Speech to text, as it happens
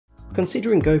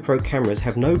Considering GoPro cameras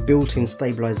have no built-in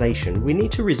stabilisation, we need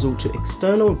to resort to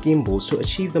external gimbals to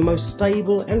achieve the most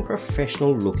stable and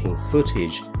professional looking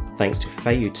footage. Thanks to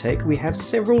Feiyu-Tech, we have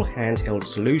several handheld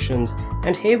solutions,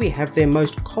 and here we have their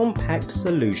most compact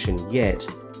solution yet,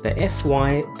 the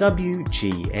FY-WGs.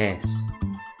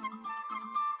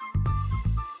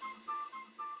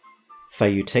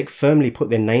 Feiyu-Tech firmly put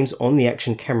their names on the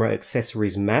action camera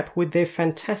accessories map with their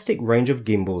fantastic range of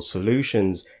gimbal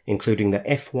solutions, including the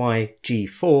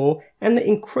FY-G4 and the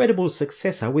incredible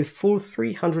successor with full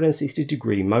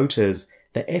 360-degree motors,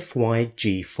 the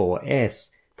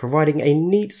FY-G4S, providing a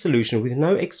neat solution with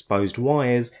no exposed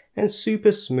wires and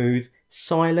super smooth,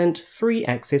 silent,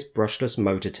 3-axis brushless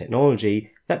motor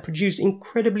technology that produced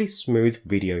incredibly smooth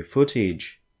video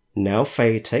footage. Now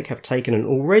Feiyu-Tech have taken an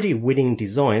already winning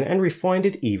design and refined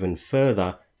it even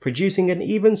further, producing an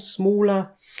even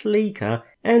smaller, sleeker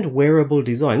and wearable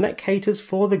design that caters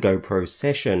for the GoPro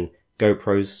session,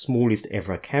 GoPro's smallest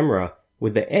ever camera,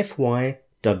 with the FY-WGs.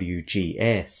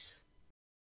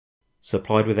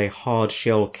 Supplied with a hard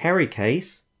shell carry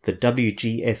case, the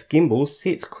WGS gimbal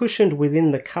sits cushioned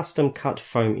within the custom cut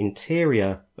foam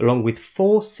interior, along with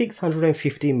 4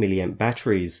 650mAh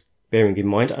batteries. Bearing in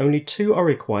mind only 2 are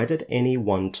required at any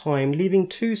one time, leaving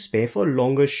 2 spare for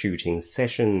longer shooting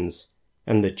sessions,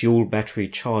 and the dual battery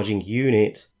charging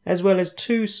unit, as well as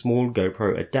 2 small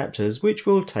GoPro adapters which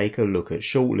we'll take a look at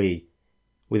shortly.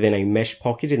 Within a mesh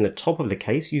pocket in the top of the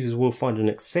case, users will find an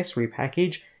accessory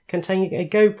package containing a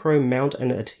GoPro mount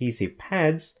and adhesive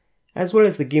pads, as well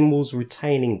as the gimbal's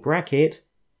retaining bracket,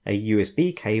 a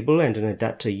USB cable and an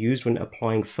adapter used when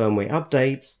applying firmware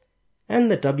updates, and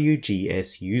the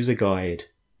WGS user guide.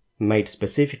 Made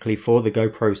specifically for the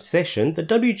GoPro session, the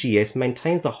WGS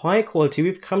maintains the high quality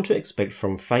we've come to expect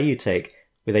from Feiyu-Tech.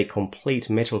 With a complete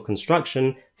metal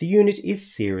construction, the unit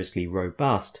is seriously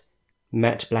robust.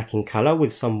 Matte black in colour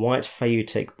with some white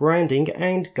Feiyu-Tech branding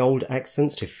and gold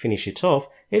accents to finish it off,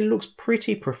 it looks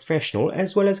pretty professional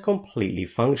as well as completely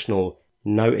functional.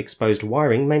 No exposed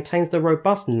wiring maintains the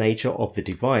robust nature of the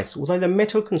device, although the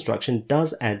metal construction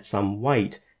does add some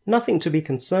weight. Nothing to be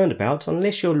concerned about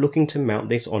unless you're looking to mount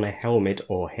this on a helmet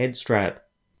or head strap.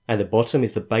 At the bottom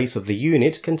is the base of the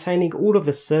unit containing all of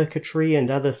the circuitry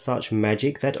and other such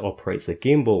magic that operates the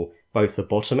gimbal. Both the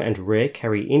bottom and rear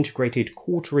carry integrated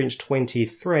 1/4" 20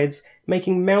 threads,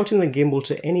 making mounting the gimbal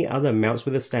to any other mounts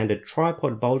with a standard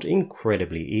tripod bolt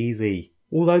incredibly easy.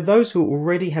 Although those who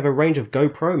already have a range of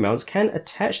GoPro mounts can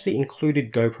attach the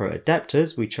included GoPro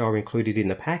adapters, which are included in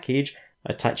the package.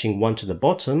 Attaching one to the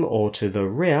bottom or to the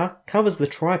rear covers the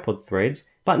tripod threads,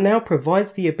 but now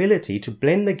provides the ability to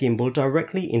blend the gimbal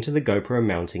directly into the GoPro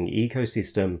mounting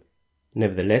ecosystem.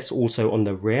 Nevertheless, also on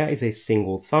the rear is a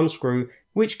single thumb screw,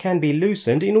 which can be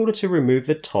loosened in order to remove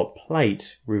the top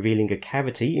plate, revealing a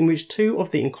cavity in which 2 of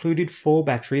the included 4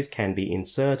 batteries can be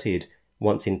inserted.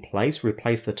 Once in place,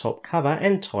 replace the top cover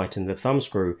and tighten the thumb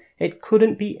screw. It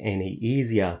couldn't be any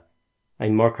easier. A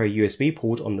micro USB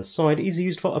port on the side is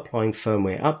used for applying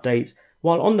firmware updates,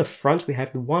 while on the front we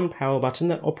have the one power button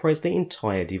that operates the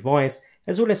entire device,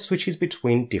 as well as switches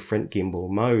between different gimbal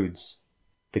modes.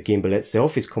 The gimbal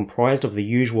itself is comprised of the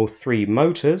usual 3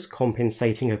 motors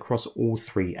compensating across all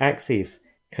 3 axes,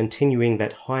 continuing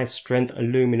that high-strength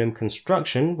aluminum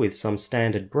construction with some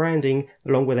standard branding,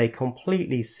 along with a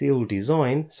completely sealed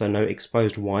design, so no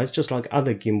exposed wires just like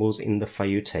other gimbals in the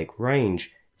Feiyu-Tech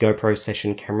range. GoPro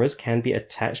session cameras can be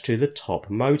attached to the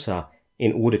top motor.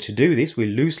 In order to do this, we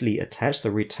loosely attach the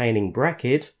retaining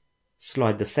bracket,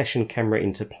 slide the session camera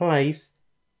into place,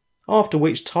 after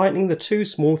which tightening the 2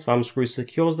 small thumb screws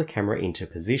secures the camera into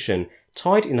position,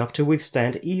 tight enough to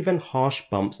withstand even harsh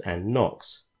bumps and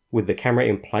knocks. With the camera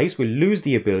in place, we lose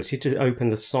the ability to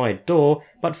open the side door,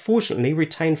 but fortunately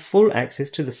retain full access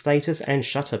to the status and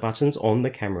shutter buttons on the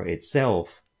camera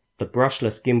itself. The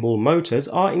brushless gimbal motors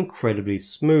are incredibly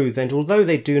smooth, and although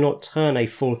they do not turn a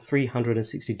full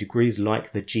 360 degrees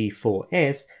like the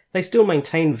G4S, they still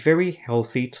maintain very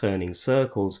healthy turning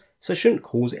circles, so shouldn't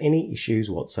cause any issues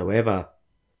whatsoever.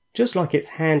 Just like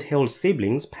its handheld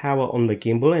siblings, power on the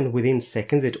gimbal and within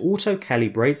seconds it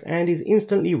auto-calibrates and is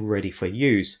instantly ready for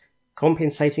use,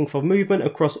 compensating for movement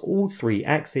across all 3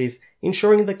 axes,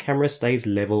 ensuring the camera stays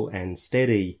level and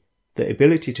steady. The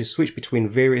ability to switch between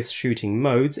various shooting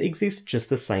modes exists just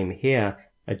the same here,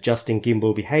 adjusting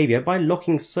gimbal behavior by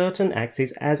locking certain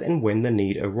axes as and when the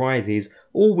need arises,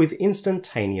 all with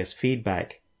instantaneous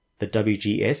feedback. The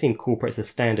WGS incorporates a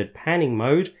standard panning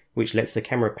mode, which lets the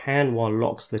camera pan while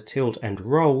locks the tilt and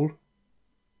roll,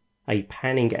 a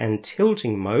panning and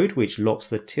tilting mode which locks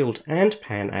the tilt and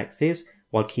pan axis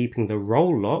while keeping the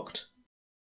roll locked,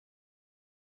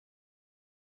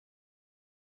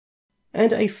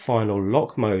 and a final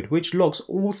lock mode which locks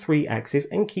all 3 axes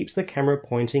and keeps the camera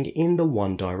pointing in the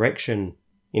one direction.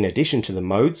 In addition to the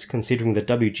modes, considering the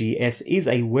WGS is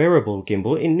a wearable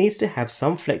gimbal, it needs to have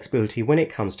some flexibility when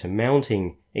it comes to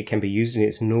mounting. It can be used in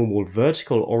its normal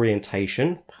vertical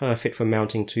orientation, perfect for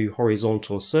mounting to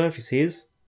horizontal surfaces,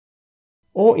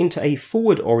 or into a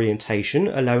forward orientation,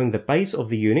 allowing the base of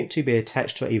the unit to be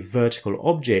attached to a vertical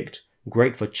object,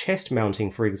 great for chest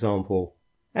mounting for example,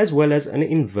 as well as an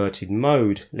inverted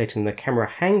mode, letting the camera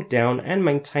hang down and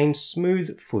maintain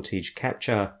smooth footage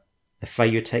capture. The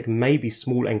Feiyu-Tech may be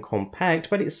small and compact,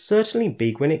 but it's certainly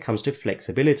big when it comes to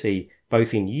flexibility,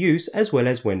 both in use as well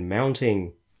as when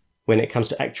mounting. When it comes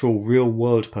to actual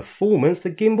real-world performance,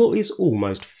 the gimbal is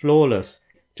almost flawless.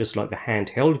 Just like the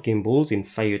handheld gimbals in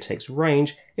Feiyu-Tech's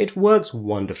range, it works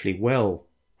wonderfully well.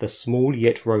 The small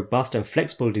yet robust and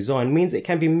flexible design means it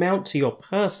can be mounted to your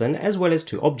person as well as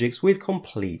to objects with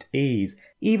complete ease,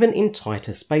 even in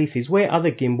tighter spaces where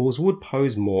other gimbals would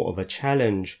pose more of a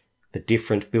challenge. The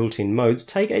different built-in modes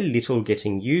take a little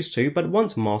getting used to, but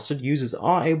once mastered, users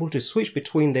are able to switch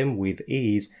between them with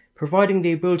ease, providing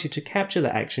the ability to capture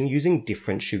the action using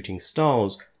different shooting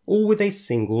styles, all with a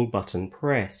single button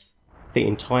press. The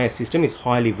entire system is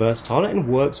highly versatile and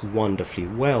works wonderfully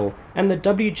well, and the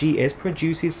WGS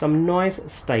produces some nice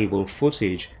stable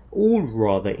footage, all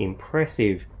rather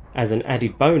impressive. As an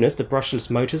added bonus, the brushless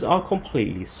motors are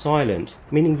completely silent,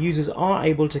 meaning users are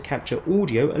able to capture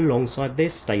audio alongside their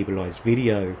stabilised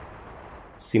video.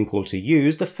 Simple to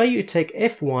use, the Feiyu-Tech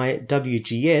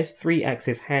FY-WGs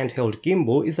 3-axis handheld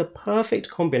gimbal is the perfect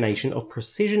combination of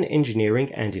precision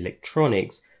engineering and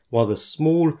electronics, while the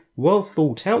small, well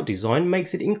thought out design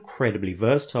makes it incredibly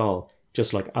versatile.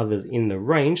 Just like others in the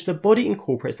range, the body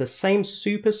incorporates the same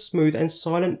super smooth and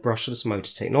silent brushless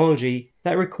motor technology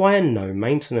that require no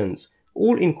maintenance,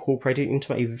 all incorporated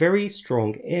into a very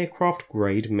strong aircraft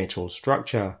grade metal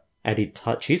structure. Added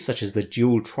touches such as the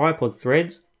dual tripod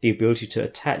threads, the ability to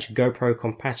attach GoPro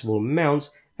compatible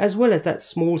mounts, as well as that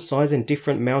small size and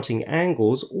different mounting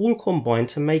angles all combine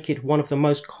to make it one of the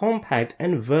most compact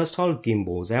and versatile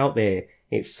gimbals out there.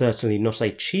 It's certainly not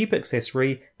a cheap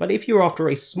accessory, but if you're after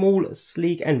a small,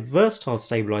 sleek and versatile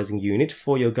stabilizing unit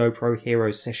for your GoPro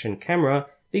Hero session camera,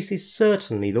 this is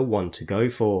certainly the one to go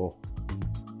for.